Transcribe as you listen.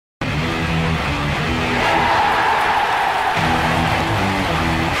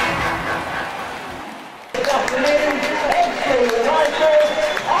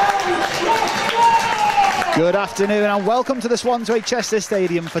Good afternoon and welcome to the Swansea Chester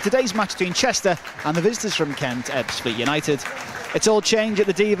Stadium for today's match between Chester and the visitors from Kent, Ebbsfleet United. It's all change at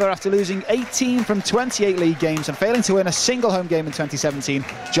the Diva after losing 18 from 28 league games and failing to win a single home game in 2017.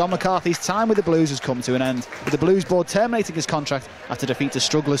 John McCarthy's time with the Blues has come to an end, with the Blues board terminating his contract after defeat to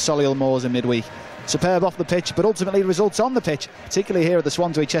strugglers Solihull Moors in midweek. Superb off the pitch, but ultimately results on the pitch, particularly here at the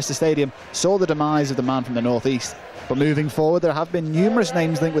Swansea Chester Stadium, saw the demise of the man from the northeast. But moving forward, there have been numerous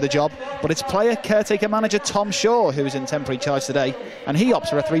names linked with the job, but it's player caretaker manager Tom Shaw who is in temporary charge today, and he opts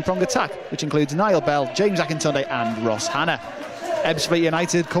for a three-pronged attack, which includes Niall Bell, James Akintunde and Ross Hannah. Ebbsfleet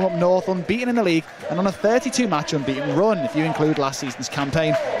United come up north unbeaten in the league and on a 32-match unbeaten run if you include last season's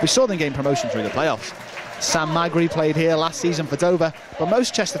campaign, which saw them gain promotion through the playoffs. Sam Magri played here last season for Dover, but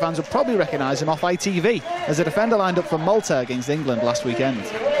most Chester fans would probably recognise him off ITV as a defender lined up for Malta against England last weekend.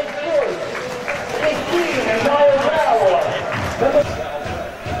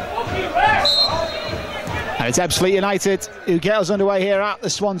 And it's Ebbsfleet United who get us underway here at the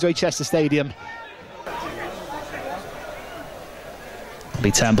Swansea Chester Stadium.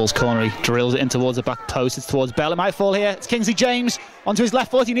 Lee Turnbull's corner, he drills it in towards the back post, it's towards Bell, it might fall here, it's Kingsley James onto his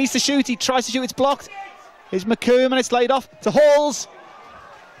left foot, he needs to shoot, he tries to shoot, it's blocked. Here's McComb and it's laid off to Halls.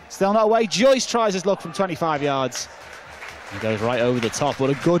 Still not away, Joyce tries his luck from 25 yards. He goes right over the top, what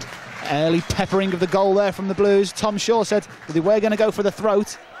a good early peppering of the goal there from the Blues. Tom Shaw said that they were going to go for the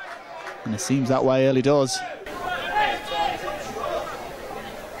throat, and it seems that way early doors.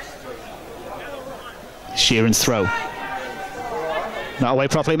 Sheeran's throw. Not away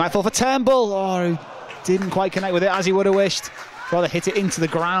properly, might fall for Turnbull. Oh, he didn't quite connect with it as he would have wished. Rather hit it into the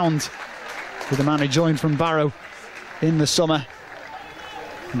ground with the man who joined from Barrow in the summer.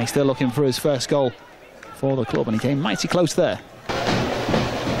 And he's still looking for his first goal for the club, and he came mighty close there.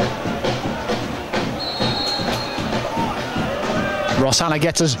 Ross Hannah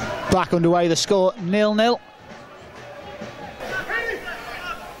gets us back underway, the score 0-0.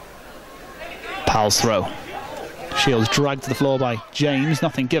 Powell's throw. Shields dragged to the floor by James,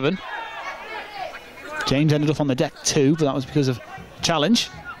 nothing given. James ended up on the deck too, but that was because of challenge.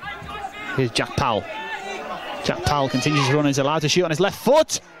 Here's Jack Powell. Jack Powell continues to run, he's allowed to shoot on his left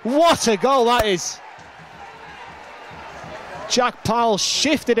foot. What a goal that is! Jack Powell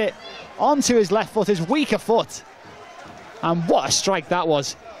shifted it onto his left foot, his weaker foot. And what a strike that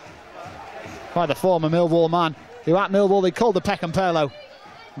was by the former Millwall man, who at Millwall they called the Peckham Perlo.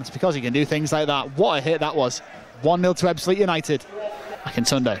 And it's because he can do things like that. What a hit that was. 1-0 to Ebbsfleet United.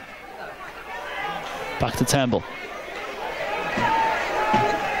 Akintunde. Back to Turnbull.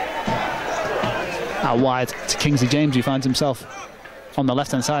 Out wide to Kingsley James, who finds himself on the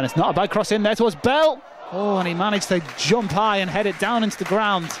left-hand side. It's not a bad cross in there towards Bell. Oh, and he managed to jump high and head it down into the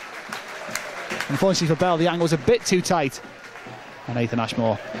ground. Unfortunately for Bell, the angle was a bit too tight. And Nathan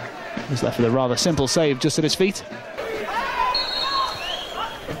Ashmore was left with a rather simple save just at his feet.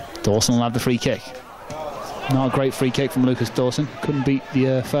 Dawson will have the free kick. Not a great free kick from Lucas Dawson. Couldn't beat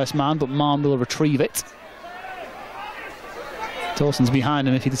the first man, but Marn will retrieve it. Dawson's behind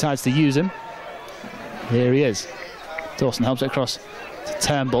him if he decides to use him. Here he is. Dawson helps it across to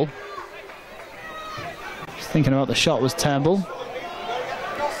Turnbull. Just thinking about the shot was Turnbull.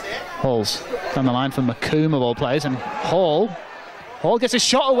 Hall's down the line for McComb of all players, and Hall gets his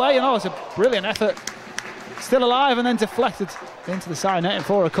shot away, and oh, it's a brilliant effort. Still alive and then deflected into the side net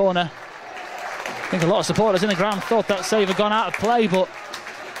for a corner. I think a lot of supporters in the ground thought that save had gone out of play, but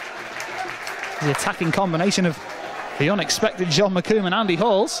the attacking combination of the unexpected John McComb and Andy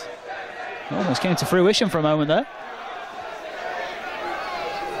Halls almost came to fruition for a moment there.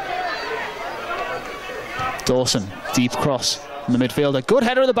 Dawson, deep cross from the midfielder. Good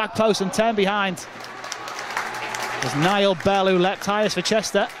header at the back post and turn behind. There's Niall Bell who leapt highest for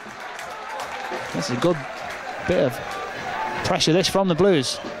Chester. This is a good bit of pressure this from the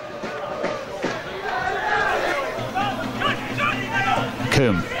Blues.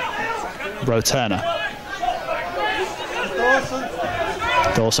 Coombe, Rowe Turner.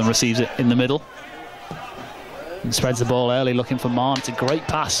 Dawson receives it in the middle and spreads the ball early, looking for Marn. It's a great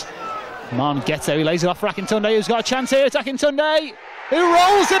pass. Marn gets there, he lays it off for Akintunde, who's got a chance here. It's Akintunde who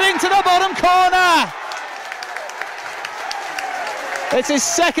rolls it into the bottom corner. It's his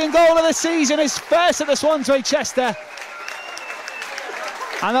second goal of the season, his first at the Swansea Chester.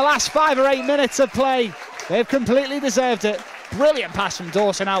 And the last 5 or 8 minutes of play, they've completely deserved it. Brilliant pass from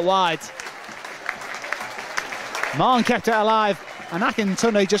Dawson out wide. Marn kept it alive, and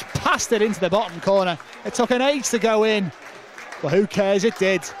Akintunde just passed it into the bottom corner. It took an age to go in, but who cares, it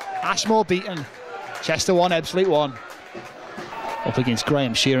did. Ashmore beaten. Chester 1, Ebbsfleet 1. Up against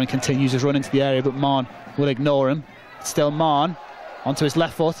Graham, Sheeran continues his run into the area, but Marn will ignore him. It's still Marn onto his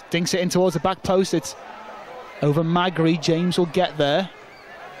left foot, dinks it in towards the back post. It's over Magri. James will get there.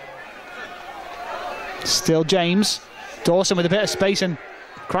 Still James. Dawson with a bit of space and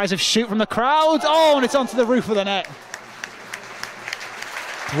cries of shoot from the crowd. Oh, and it's onto the roof of the net.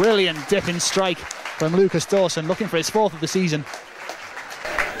 Brilliant dipping strike from Lucas Dawson, looking for his 4th of the season.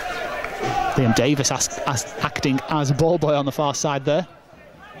 Liam Davis acting as ball boy on the far side there.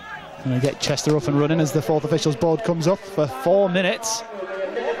 And we get Chester up and running as the 4th officials board comes up for 4 minutes.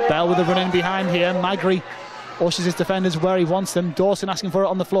 Bell with the run in behind here. Magri ushers his defenders where he wants them. Dawson asking for it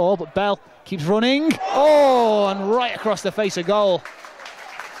on the floor, but Bell keeps running. Oh, and right across the face of goal.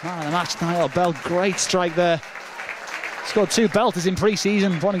 Man of the match tonight, Bell, great strike there. Scored 2 belters in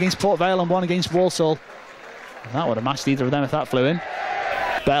pre-season, one against Port Vale and one against Walsall. And that would have matched either of them if that flew in.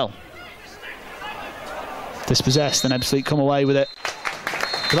 Bell. Dispossessed, and Ebbsfleet come away with it.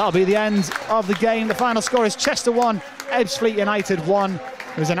 But that'll be the end of the game. The final score is Chester 1, Ebbsfleet United 1.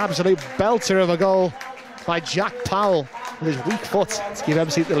 It was an absolute belter of a goal by Jack Powell with his weak foot to give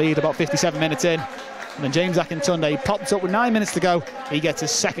Ebbsfleet the lead about 57 minutes in. And then James Akintunde popped up with 9 minutes to go. He gets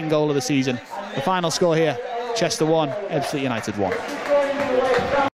his 2nd goal of the season. The final score here, Chester 1, Ebbsfleet United 1.